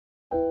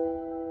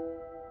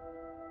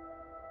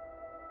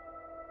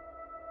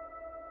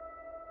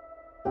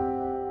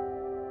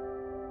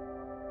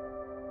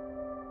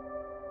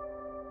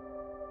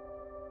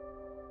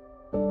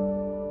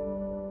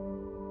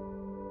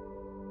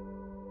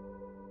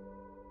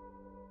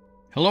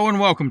Hello and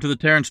welcome to the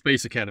Terran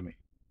Space Academy.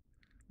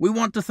 We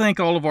want to thank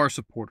all of our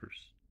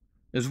supporters,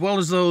 as well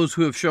as those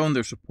who have shown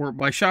their support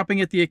by shopping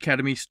at the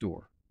Academy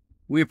store.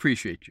 We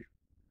appreciate you.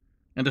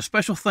 And a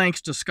special thanks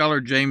to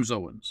Scholar James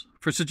Owens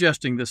for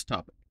suggesting this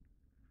topic.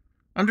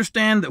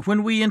 Understand that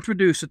when we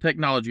introduce a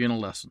technology in a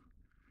lesson,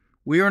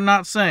 we are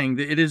not saying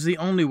that it is the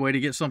only way to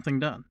get something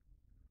done,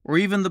 or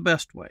even the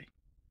best way.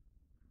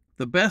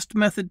 The best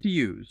method to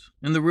use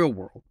in the real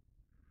world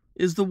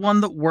is the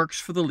one that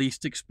works for the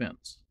least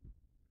expense.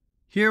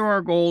 Here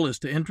our goal is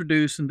to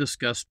introduce and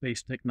discuss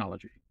space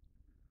technology.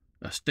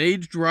 A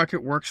staged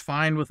rocket works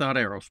fine without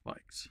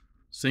aerospikes.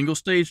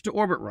 Single-stage to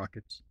orbit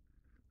rockets,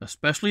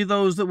 especially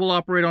those that will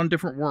operate on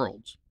different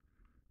worlds,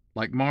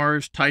 like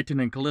Mars, Titan,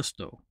 and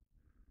Callisto,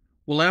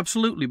 will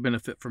absolutely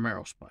benefit from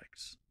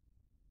aerospikes.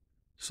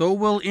 So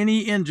will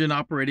any engine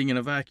operating in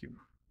a vacuum.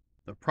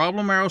 The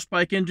problem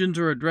aerospike engines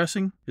are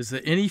addressing is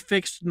that any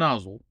fixed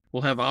nozzle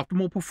will have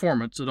optimal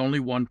performance at only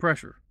one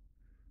pressure.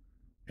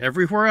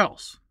 Everywhere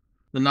else,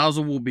 the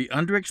nozzle will be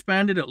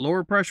underexpanded at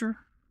lower pressure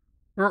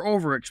or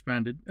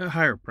overexpanded at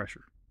higher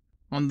pressure.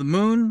 On the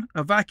Moon,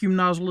 a vacuum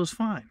nozzle is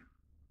fine.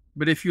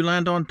 But if you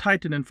land on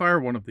Titan and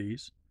fire one of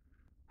these,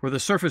 where the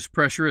surface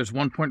pressure is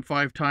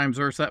 1.5 times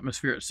Earth's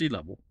atmosphere at sea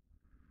level,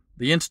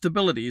 the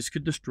instabilities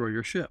could destroy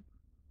your ship.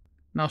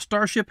 Now,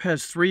 Starship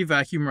has 3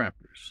 vacuum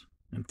Raptors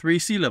and 3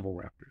 sea level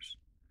Raptors.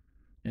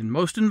 In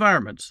most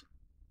environments,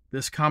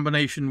 this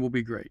combination will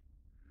be great.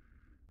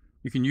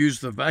 You can use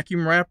the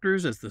vacuum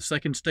Raptors as the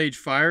second stage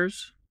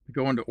fires to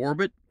go into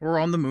orbit or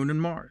on the Moon and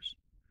Mars,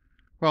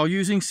 while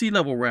using sea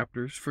level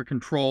Raptors for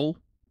control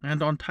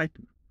and on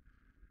Titan.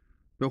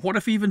 But what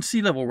if even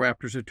sea level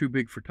Raptors are too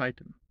big for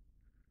Titan?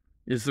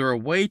 Is there a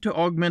way to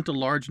augment a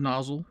large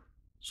nozzle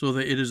so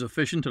that it is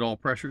efficient at all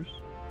pressures?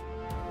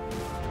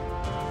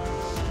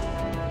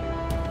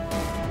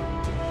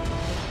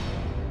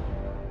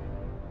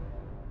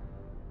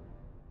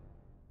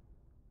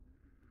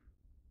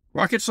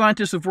 Rocket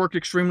scientists have worked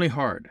extremely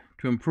hard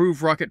to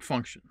improve rocket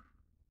function.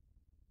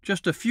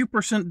 Just a few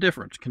 %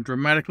 difference can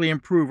dramatically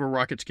improve a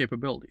rocket's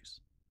capabilities.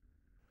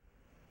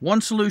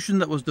 One solution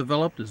that was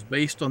developed is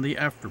based on the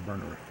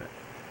afterburner effect.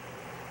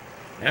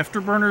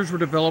 Afterburners were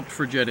developed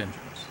for jet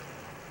engines.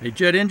 A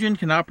jet engine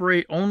can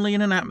operate only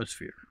in an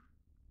atmosphere.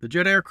 The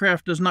jet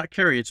aircraft does not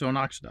carry its own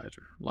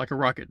oxidizer, like a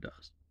rocket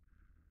does.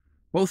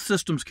 Both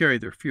systems carry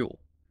their fuel,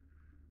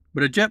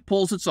 but a jet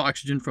pulls its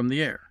oxygen from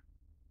the air.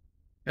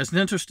 As an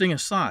interesting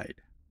aside,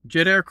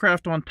 jet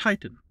aircraft on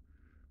Titan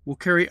will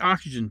carry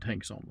oxygen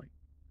tanks only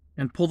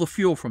and pull the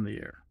fuel from the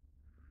air.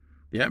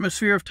 The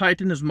atmosphere of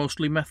Titan is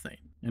mostly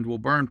methane and will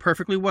burn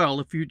perfectly well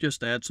if you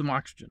just add some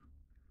oxygen.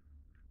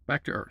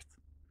 Back to Earth.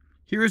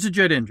 Here is a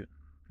jet engine,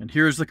 and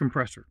here is the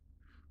compressor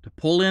to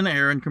pull in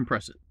air and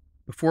compress it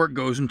before it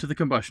goes into the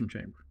combustion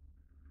chamber.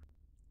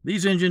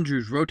 These engines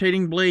use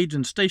rotating blades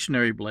and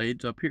stationary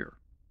blades up here.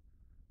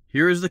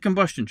 Here is the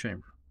combustion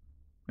chamber,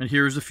 and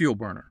here is the fuel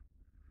burner,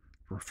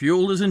 where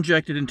fuel is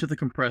injected into the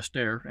compressed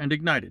air and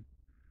ignited.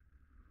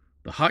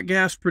 The hot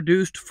gas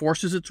produced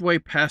forces its way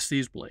past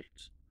these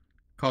blades,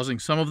 causing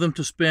some of them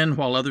to spin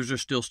while others are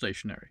still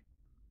stationary.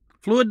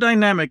 Fluid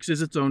dynamics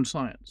is its own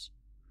science,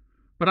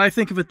 but I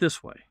think of it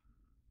this way.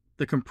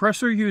 The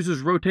compressor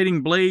uses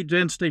rotating blades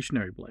and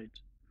stationary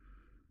blades.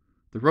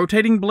 The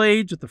rotating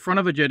blades at the front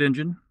of a jet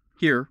engine,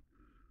 here,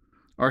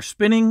 are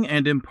spinning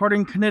and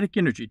imparting kinetic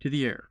energy to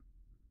the air,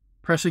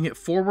 pressing it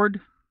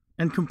forward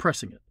and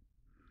compressing it.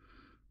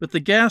 But the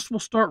gas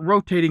will start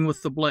rotating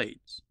with the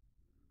blades.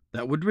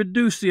 That would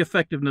reduce the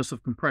effectiveness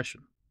of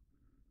compression.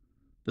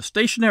 The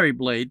stationary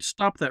blades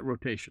stop that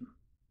rotation,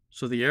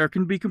 so the air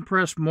can be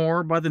compressed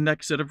more by the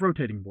next set of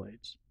rotating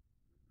blades.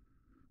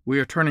 We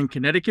are turning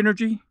kinetic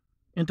energy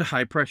into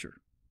high pressure.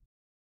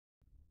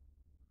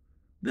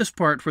 This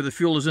part where the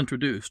fuel is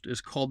introduced is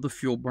called the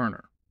fuel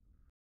burner.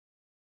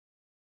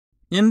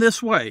 In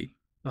this way,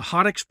 the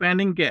hot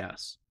expanding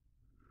gas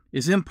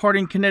is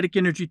imparting kinetic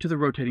energy to the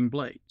rotating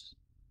blades.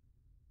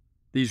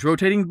 These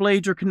rotating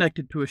blades are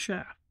connected to a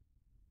shaft.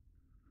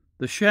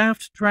 The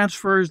shaft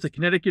transfers the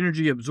kinetic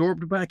energy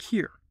absorbed back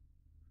here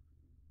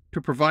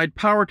to provide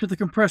power to the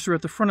compressor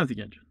at the front of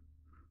the engine,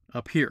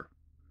 up here.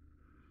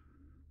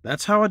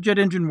 That's how a jet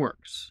engine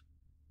works.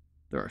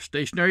 There are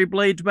stationary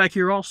blades back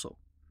here also,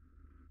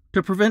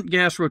 to prevent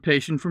gas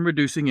rotation from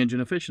reducing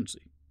engine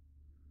efficiency.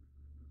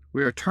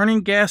 We are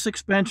turning gas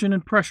expansion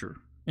and pressure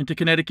into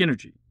kinetic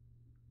energy.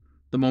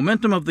 The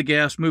momentum of the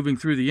gas moving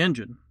through the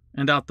engine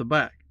and out the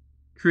back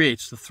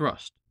creates the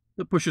thrust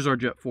that pushes our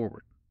jet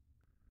forward.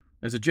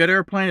 As a jet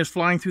airplane is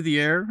flying through the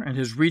air and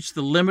has reached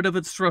the limit of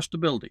its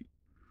thrustability,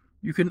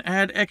 you can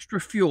add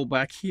extra fuel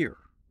back here,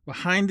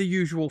 behind the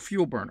usual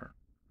fuel burner.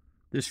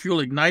 This fuel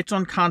ignites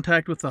on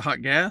contact with the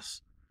hot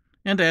gas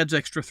and adds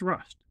extra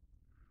thrust.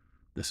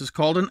 This is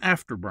called an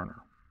afterburner,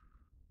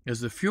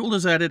 as the fuel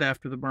is added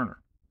after the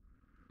burner.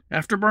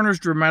 Afterburners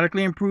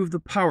dramatically improve the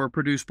power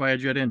produced by a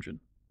jet engine,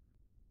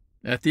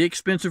 at the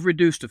expense of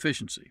reduced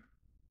efficiency.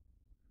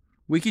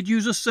 We could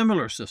use a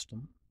similar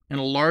system in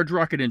a large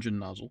rocket engine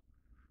nozzle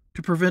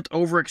to prevent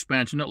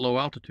overexpansion at low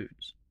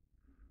altitudes.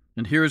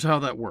 And here is how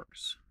that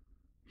works.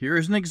 Here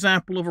is an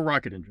example of a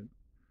rocket engine.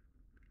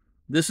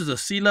 This is a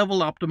sea-level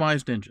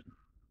optimized engine.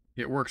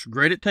 It works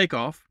great at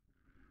takeoff,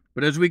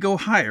 but as we go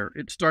higher,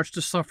 it starts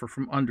to suffer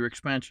from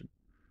underexpansion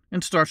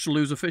and starts to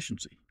lose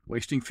efficiency,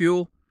 wasting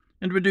fuel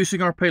and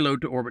reducing our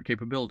payload to orbit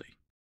capability.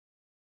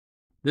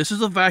 This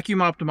is a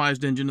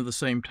vacuum-optimized engine of the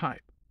same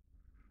type.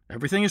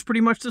 Everything is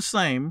pretty much the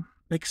same,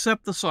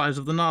 except the size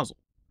of the nozzle.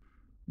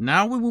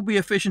 Now we will be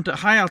efficient at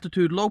high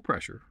altitude, low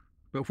pressure,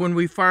 but when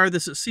we fire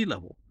this at sea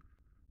level,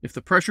 if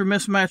the pressure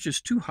mismatch is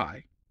too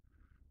high,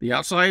 the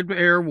outside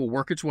air will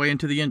work its way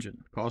into the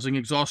engine, causing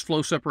exhaust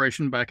flow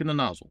separation back in the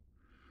nozzle.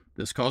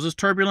 This causes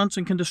turbulence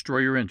and can destroy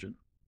your engine.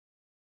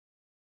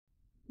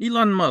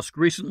 Elon Musk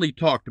recently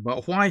talked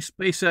about why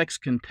SpaceX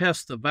can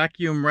test the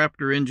Vacuum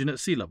Raptor engine at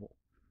sea level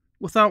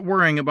without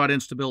worrying about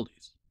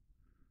instabilities.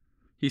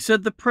 He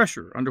said the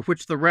pressure under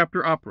which the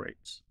Raptor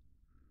operates,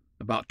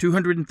 about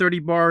 230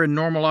 bar in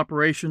normal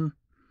operation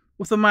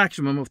with a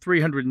maximum of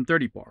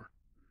 330 bar,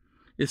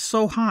 is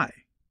so high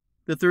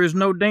that there is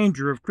no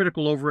danger of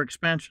critical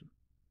overexpansion.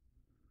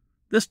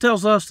 This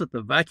tells us that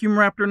the Vacuum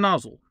Raptor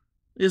nozzle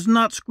is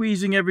not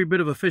squeezing every bit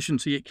of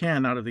efficiency it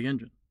can out of the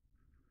engine.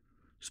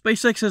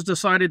 SpaceX has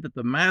decided that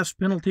the mass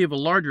penalty of a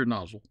larger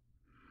nozzle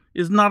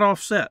is not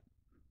offset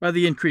by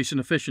the increase in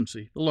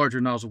efficiency the larger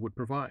nozzle would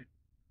provide.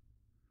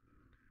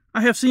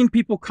 I have seen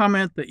people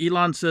comment that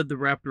Elon said the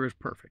Raptor is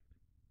perfect.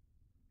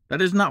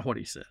 That is not what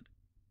he said.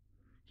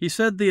 He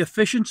said the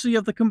efficiency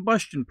of the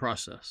combustion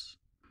process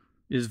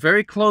is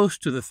very close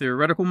to the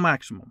theoretical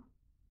maximum.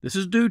 This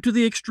is due to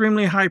the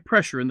extremely high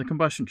pressure in the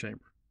combustion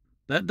chamber.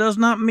 That does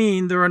not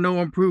mean there are no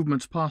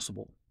improvements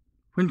possible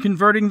when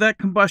converting that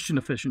combustion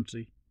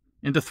efficiency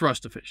into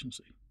thrust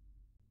efficiency.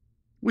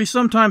 We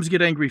sometimes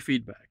get angry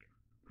feedback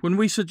when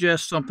we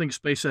suggest something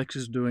SpaceX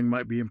is doing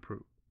might be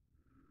improved.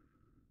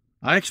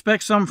 I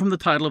expect some from the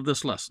title of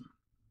this lesson.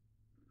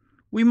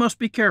 We must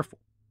be careful,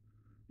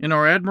 in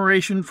our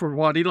admiration for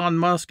what Elon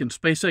Musk and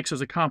SpaceX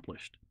has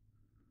accomplished,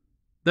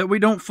 that we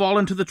don't fall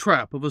into the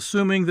trap of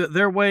assuming that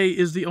their way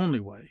is the only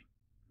way,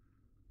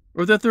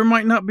 or that there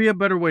might not be a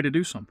better way to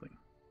do something.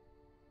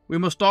 We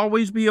must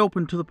always be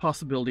open to the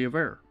possibility of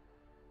error.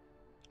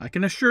 I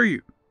can assure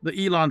you that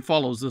Elon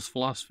follows this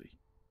philosophy.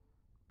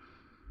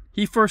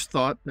 He first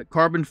thought that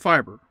carbon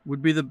fiber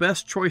would be the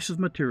best choice of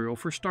material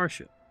for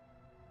Starship.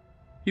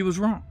 He was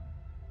wrong.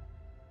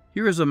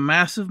 Here is a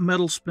massive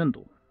metal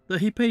spindle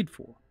that he paid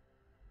for.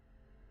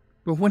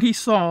 But when he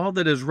saw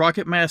that as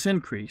rocket mass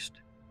increased,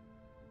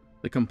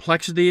 the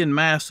complexity and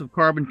mass of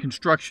carbon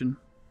construction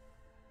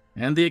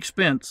and the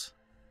expense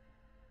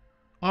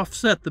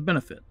offset the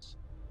benefits.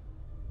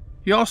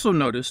 He also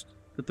noticed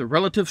that the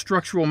relative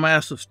structural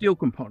mass of steel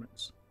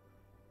components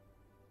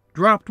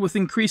dropped with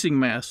increasing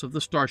mass of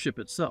the Starship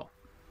itself.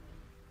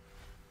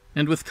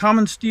 And with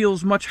common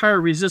steel's much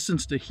higher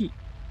resistance to heat,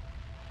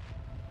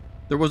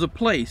 there was a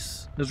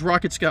place, as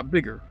rockets got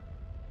bigger,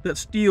 that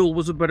steel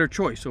was a better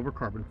choice over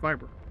carbon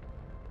fiber.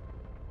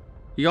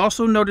 He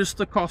also noticed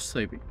the cost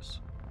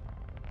savings.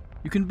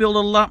 You can build a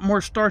lot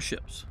more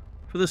Starships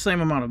for the same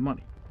amount of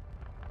money.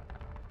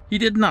 He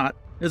did not,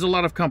 as a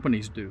lot of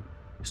companies do,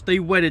 stay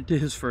wedded to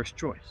his first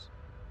choice,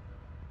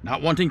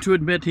 not wanting to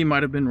admit he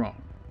might have been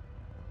wrong.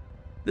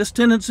 This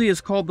tendency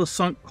is called the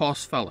sunk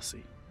cost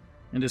fallacy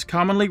and is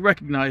commonly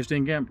recognized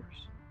in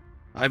gamblers.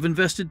 I've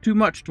invested too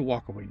much to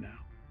walk away now.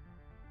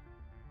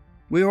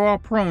 We are all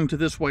prone to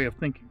this way of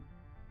thinking.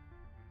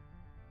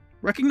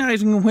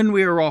 Recognizing when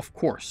we are off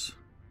course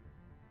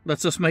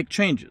lets us make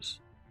changes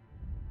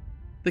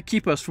that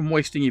keep us from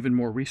wasting even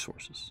more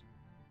resources.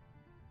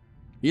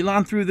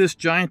 Elon threw this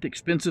giant,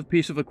 expensive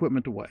piece of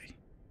equipment away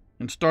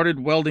and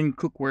started welding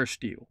cookware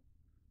steel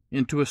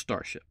into a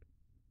Starship.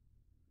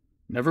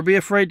 Never be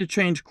afraid to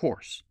change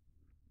course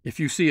if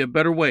you see a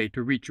better way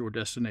to reach your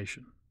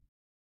destination.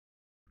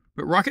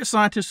 But rocket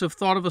scientists have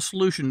thought of a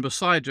solution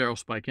besides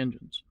aerospike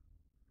engines.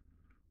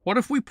 What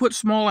if we put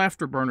small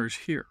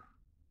afterburners here,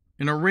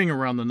 in a ring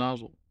around the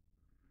nozzle?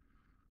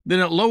 Then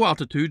at low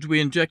altitudes we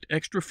inject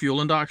extra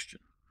fuel and oxygen.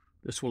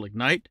 This will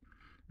ignite,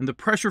 and the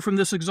pressure from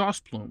this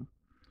exhaust plume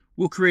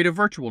will create a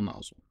virtual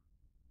nozzle.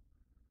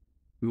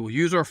 We will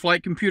use our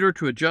flight computer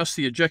to adjust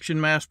the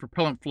ejection mass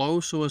propellant flow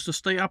so as to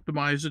stay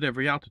optimized at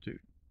every altitude.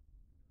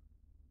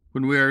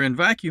 When we are in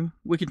vacuum,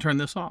 we can turn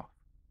this off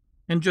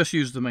and just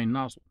use the main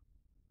nozzle.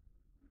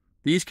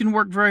 These can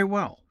work very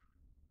well,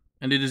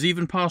 and it is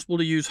even possible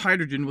to use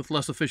hydrogen with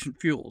less efficient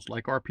fuels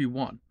like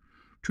RP1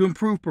 to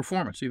improve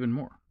performance even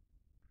more.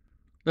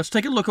 Let's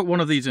take a look at one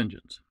of these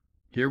engines.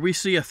 Here we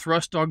see a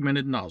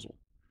thrust-augmented nozzle.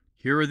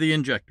 Here are the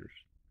injectors.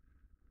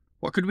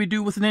 What could we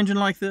do with an engine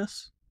like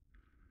this?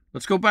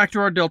 Let's go back to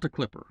our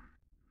UltraClipper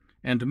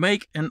and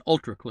make an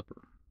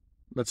UltraClipper.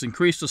 Let's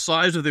increase the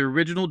size of the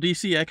original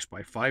DCX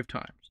by 5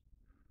 times.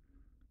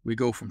 We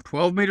go from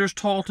 12 meters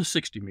tall to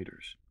 60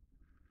 meters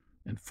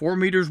and 4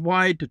 meters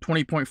wide to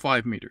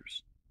 20.5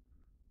 meters.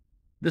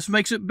 This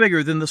makes it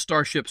bigger than the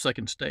Starship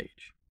second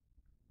stage.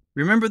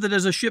 Remember that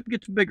as a ship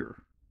gets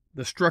bigger,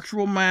 the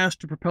structural mass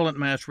to propellant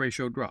mass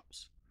ratio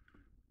drops.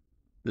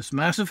 This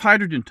massive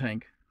hydrogen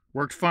tank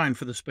worked fine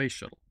for the space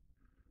shuttle.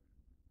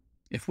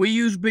 If we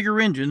use bigger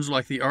engines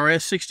like the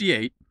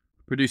RS-68,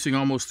 producing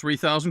almost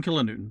 3,000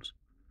 kilonewtons,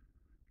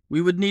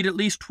 we would need at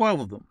least 12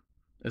 of them,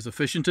 as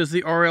efficient as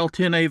the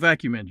RL-10A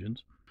vacuum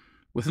engines,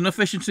 with an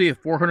efficiency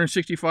of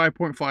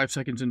 465.5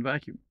 seconds in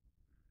vacuum,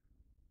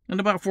 and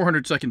about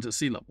 400 seconds at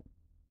sea level,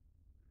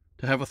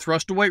 to have a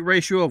thrust-to-weight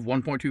ratio of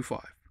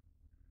 1.25.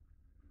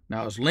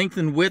 Now, as length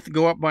and width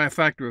go up by a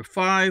factor of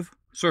 5,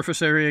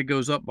 surface area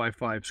goes up by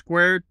 5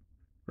 squared,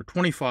 or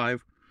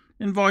 25,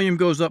 and volume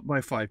goes up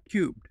by 5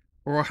 cubed,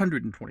 or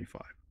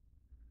 125.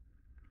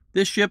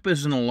 This ship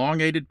is an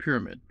elongated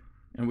pyramid,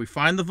 and we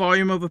find the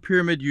volume of a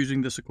pyramid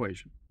using this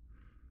equation.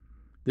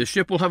 This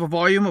ship will have a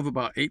volume of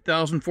about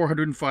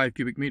 8,405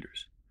 cubic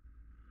meters.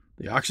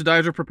 The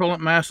oxidizer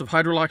propellant mass of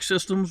hydrolock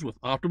systems with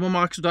optimum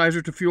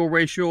oxidizer to fuel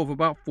ratio of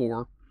about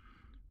 4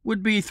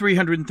 would be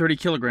 330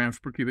 kilograms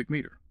per cubic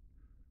meter.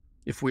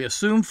 If we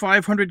assume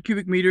 500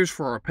 cubic meters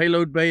for our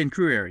payload bay and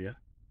crew area,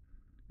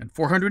 and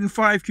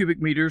 405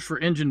 cubic meters for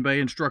engine bay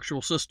and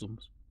structural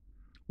systems,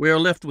 we are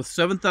left with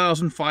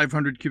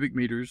 7,500 cubic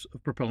meters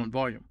of propellant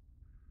volume.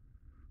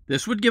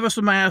 This would give us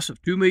a mass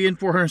of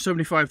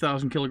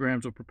 2,475,000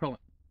 kilograms of propellant.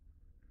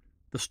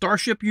 The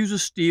Starship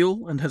uses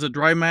steel and has a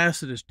dry mass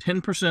that is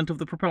 10% of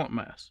the propellant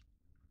mass.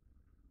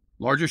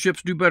 Larger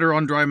ships do better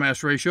on dry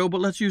mass ratio, but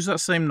let's use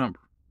that same number,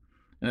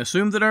 and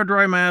assume that our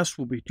dry mass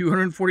will be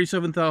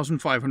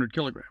 247,500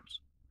 kilograms,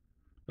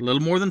 a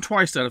little more than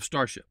twice that of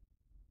Starship.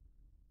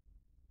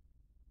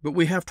 But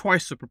we have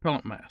twice the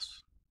propellant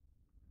mass.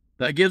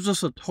 That gives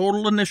us a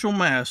total initial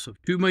mass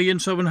of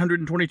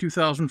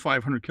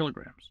 2,722,500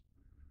 kilograms.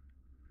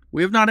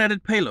 We have not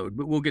added payload,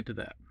 but we'll get to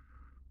that.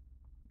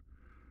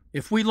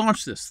 If we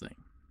launch this thing,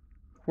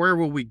 where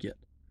will we get?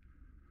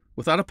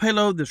 Without a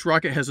payload, this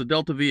rocket has a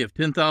delta V of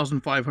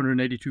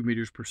 10,582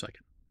 meters per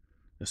second,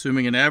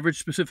 assuming an average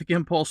specific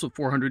impulse of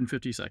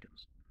 450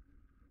 seconds.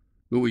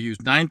 We will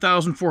use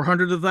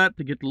 9,400 of that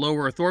to get to low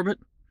Earth orbit,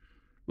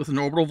 with an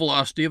orbital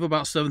velocity of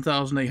about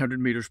 7,800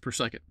 meters per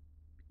second,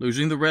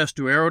 losing the rest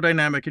to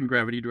aerodynamic and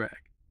gravity drag.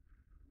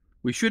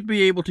 We should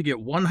be able to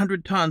get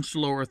 100 tons to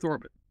low Earth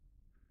orbit.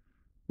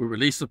 We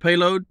release the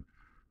payload,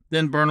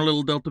 then burn a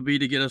little delta V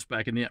to get us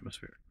back in the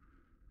atmosphere,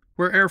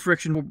 where air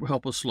friction will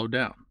help us slow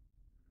down,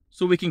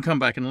 so we can come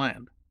back and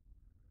land.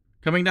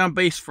 Coming down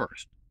base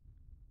first,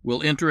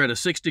 we'll enter at a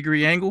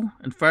 6-degree angle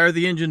and fire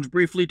the engines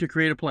briefly to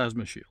create a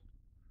plasma shield.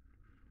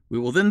 We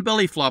will then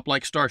belly flop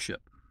like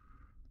Starship.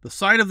 The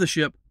side of the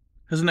ship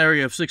has an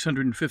area of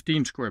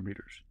 615 square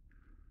meters,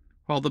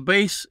 while the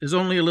base is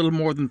only a little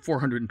more than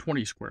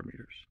 420 square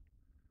meters.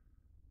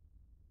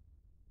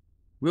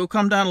 We'll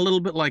come down a little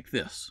bit like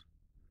this,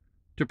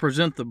 to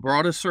present the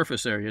broadest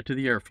surface area to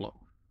the airflow.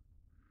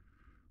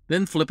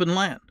 Then flip and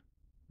land,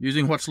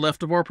 using what's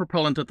left of our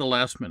propellant at the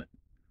last minute,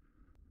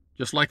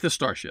 just like the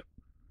Starship.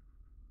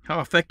 How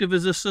effective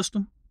is this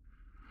system?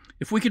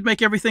 If we could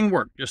make everything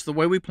work just the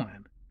way we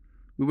planned,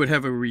 we would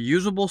have a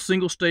reusable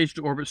single-stage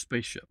to orbit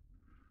spaceship,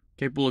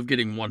 capable of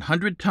getting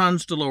 100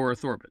 tons to low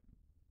Earth orbit.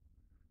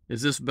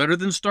 Is this better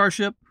than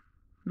Starship?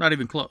 Not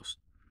even close.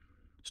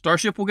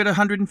 Starship will get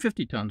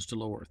 150 tons to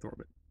low Earth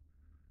orbit.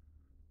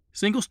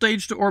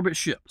 Single-stage to orbit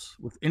ships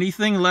with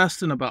anything less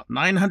than about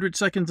 900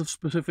 seconds of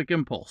specific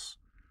impulse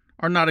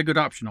are not a good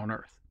option on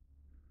Earth.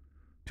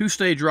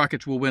 2-stage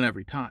rockets will win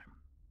every time.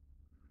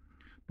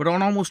 But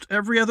on almost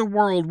every other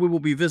world we will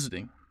be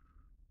visiting,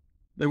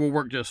 they will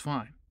work just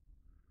fine.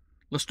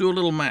 Let's do a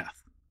little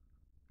math.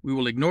 We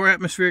will ignore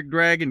atmospheric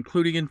drag,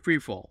 including in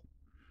freefall.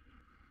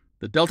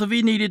 The delta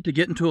V needed to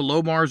get into a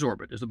low Mars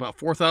orbit is about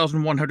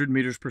 4,100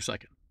 meters per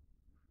second.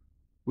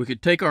 We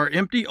could take our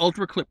empty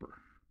UltraClipper,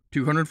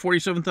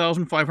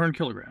 247,500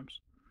 kilograms,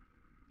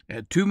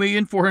 add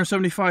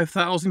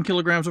 2,475,000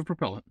 kilograms of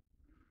propellant,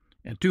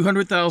 and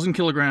 200,000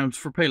 kilograms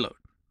for payload.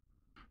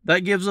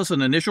 That gives us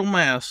an initial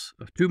mass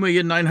of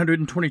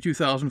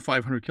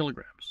 2,922,500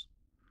 kilograms.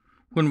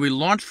 When we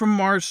launch from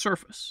Mars'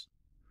 surface,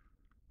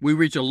 we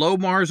reach a low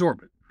Mars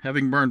orbit,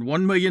 having burned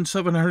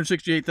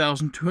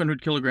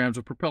 1,768,200 kilograms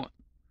of propellant.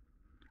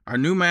 Our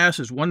new mass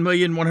is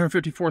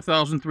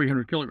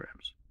 1,154,300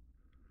 kilograms.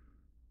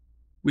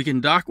 We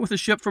can dock with the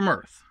ship from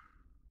Earth,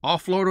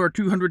 offload our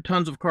 200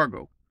 tons of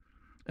cargo,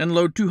 and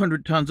load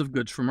 200 tons of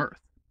goods from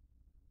Earth.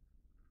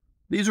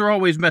 These are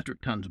always metric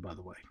tons, by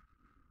the way.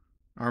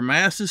 Our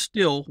mass is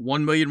still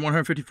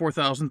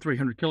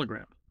 1,154,300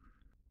 kilograms,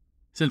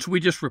 since we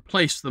just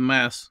replaced the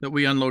mass that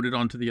we unloaded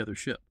onto the other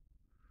ship.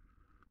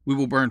 We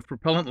will burn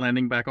propellant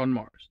landing back on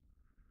Mars,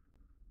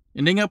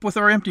 ending up with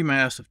our empty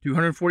mass of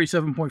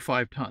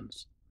 247.5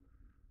 tons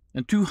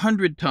and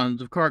 200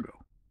 tons of cargo,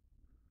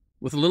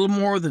 with a little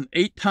more than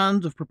 8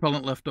 tons of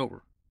propellant left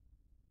over.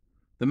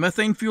 The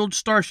methane-fueled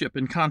Starship,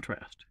 in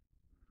contrast,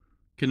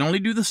 can only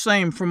do the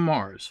same from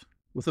Mars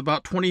with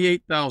about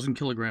 28,000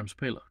 kilograms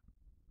payload.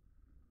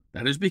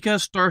 That is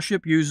because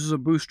Starship uses a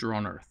booster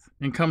on Earth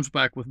and comes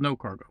back with no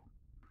cargo.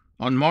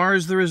 On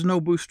Mars, there is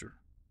no booster,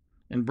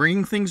 and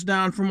bringing things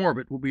down from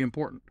orbit will be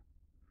important.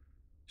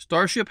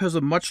 Starship has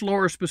a much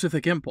lower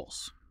specific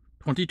impulse,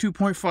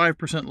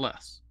 22.5%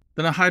 less.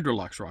 than a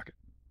Hydrolox rocket.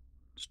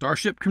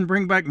 Starship can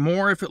bring back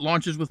more if it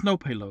launches with no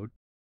payload,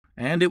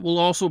 and it will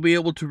also be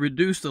able to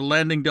reduce the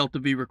landing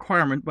delta-V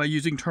requirement by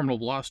using terminal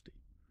velocity.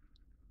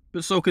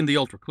 But so can the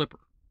UltraClipper.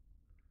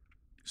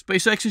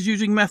 SpaceX is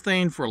using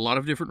methane for a lot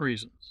of different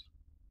reasons.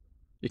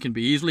 It can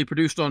be easily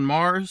produced on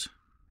Mars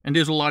and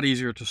is a lot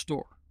easier to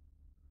store.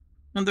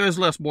 And there is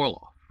less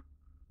boil-off.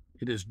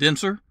 It is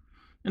denser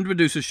and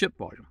reduces ship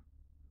volume.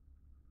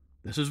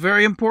 This is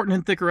very important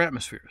in thicker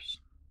atmospheres.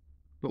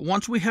 But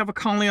once we have a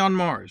colony on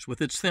Mars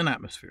with its thin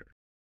atmosphere,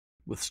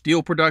 with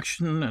steel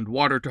production and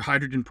water to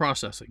hydrogen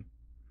processing,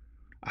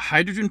 a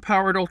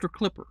hydrogen-powered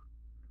UltraClipper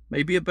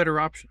may be a better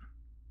option.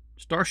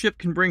 Starship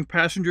can bring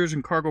passengers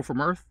and cargo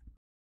from Earth,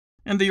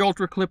 and the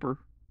UltraClipper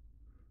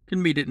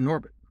can meet it in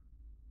orbit,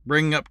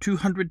 bringing up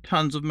 200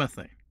 tons of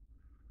methane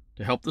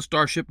to help the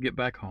Starship get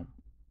back home.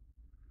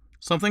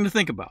 Something to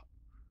think about.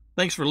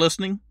 Thanks for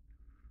listening.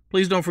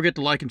 Please don't forget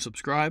to like and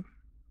subscribe,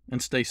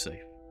 and stay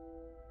safe.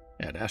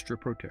 At Astra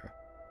Pro Terra.